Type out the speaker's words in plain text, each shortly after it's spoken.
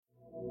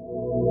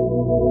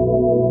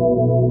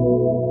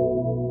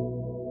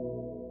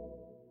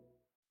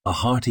A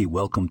hearty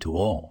welcome to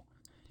all.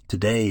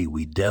 Today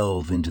we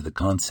delve into the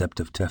concept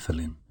of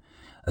Tefillin,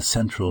 a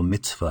central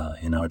mitzvah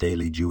in our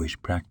daily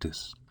Jewish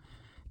practice.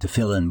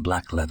 Tefillin,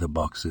 black leather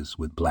boxes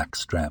with black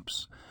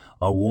straps,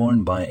 are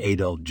worn by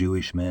adult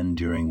Jewish men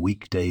during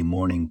weekday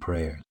morning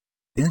prayers.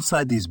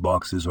 Inside these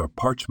boxes are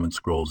parchment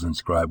scrolls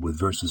inscribed with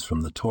verses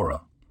from the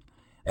Torah.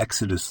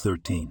 Exodus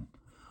 13,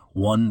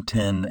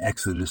 1:10,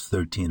 Exodus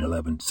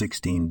 13:11,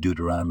 16,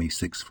 Deuteronomy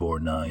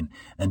 6:4-9,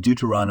 and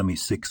Deuteronomy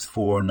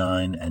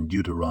 6:4-9 and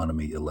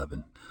Deuteronomy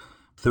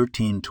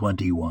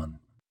 11:13-21.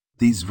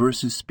 These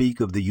verses speak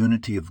of the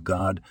unity of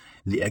God,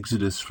 the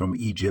exodus from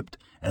Egypt,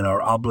 and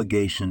our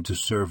obligation to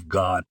serve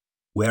God.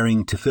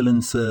 Wearing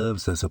tefillin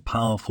serves as a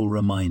powerful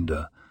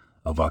reminder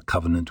of our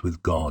covenant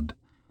with God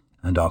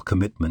and our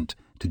commitment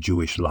to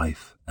Jewish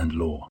life and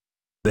law.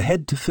 The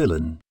head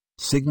tefillin,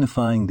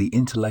 signifying the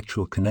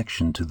intellectual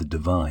connection to the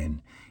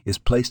divine, is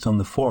placed on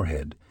the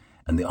forehead,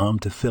 and the arm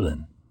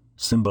tefillin,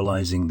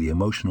 symbolizing the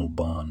emotional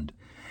bond,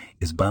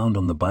 is bound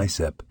on the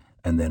bicep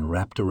and then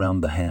wrapped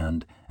around the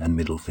hand and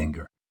middle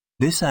finger.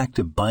 This act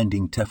of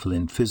binding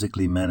tefillin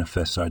physically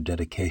manifests our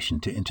dedication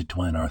to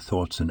intertwine our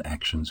thoughts and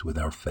actions with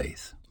our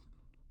faith.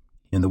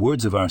 In the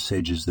words of our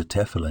sages, the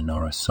tefillin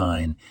are a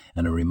sign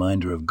and a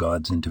reminder of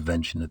God's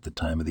intervention at the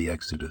time of the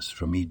Exodus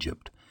from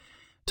Egypt,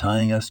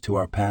 tying us to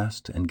our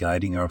past and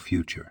guiding our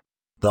future.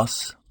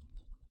 Thus,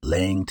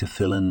 laying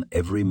tefillin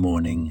every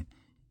morning,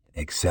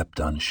 except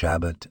on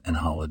Shabbat and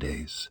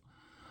holidays,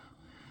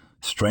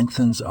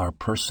 strengthens our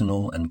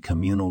personal and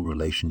communal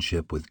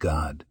relationship with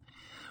God,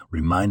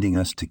 reminding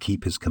us to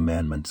keep His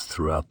commandments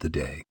throughout the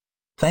day.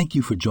 Thank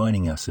you for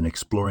joining us in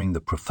exploring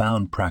the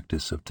profound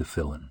practice of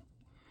tefillin.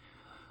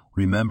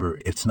 Remember,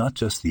 it's not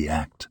just the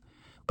act,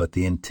 but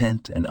the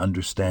intent and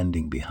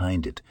understanding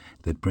behind it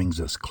that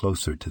brings us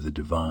closer to the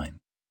divine.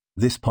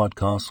 This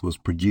podcast was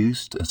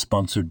produced and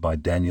sponsored by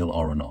Daniel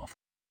Aronoff.